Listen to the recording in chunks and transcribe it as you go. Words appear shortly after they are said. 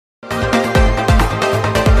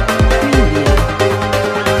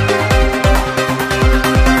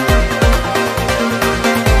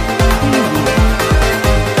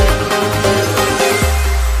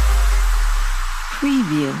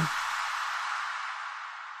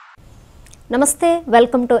నమస్తే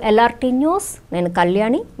welcome to LRT news నేను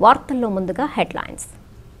కళ్యాణి వార్తల్లో ముందుగా హెడ్లైన్స్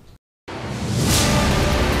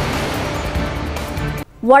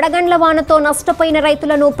వడగండ్ల వానతో నష్టపోయిన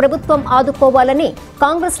రైతులను ప్రభుత్వం ఆదుకోవాలని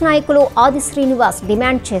కాంగ్రెస్ నాయకులు ఆది శ్రీనివాస్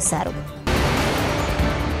డిమాండ్ చేశారు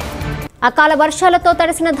అకాల వర్షాలతో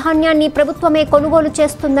తడిసిన ధాన్యాన్ని ప్రభుత్వమే కొనుగోలు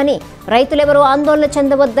చేస్తుందని రైతులెవరూ ఆందోళన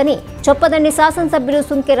చెందవద్దని చొప్పదండి శాసనసభ్యులు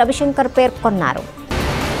సుంకె రవిశంకర్ పేర్కొన్నారు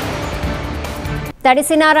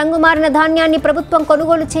తడిసిన రంగుమారిన ధాన్యాన్ని ప్రభుత్వం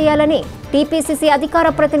కొనుగోలు చేయాలని టీపీసీసీ అధికార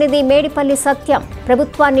ప్రతినిధి మేడిపల్లి సత్యం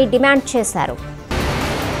ప్రభుత్వాన్ని డిమాండ్ చేశారు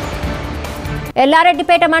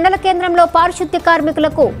ఎల్లారెడ్డిపేట మండల కేంద్రంలో పారిశుద్ధ్య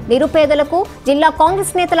కార్మికులకు నిరుపేదలకు జిల్లా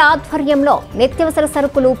కాంగ్రెస్ నేతల ఆధ్వర్యంలో నిత్యావసర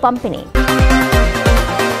సరుకులు పంపిణీ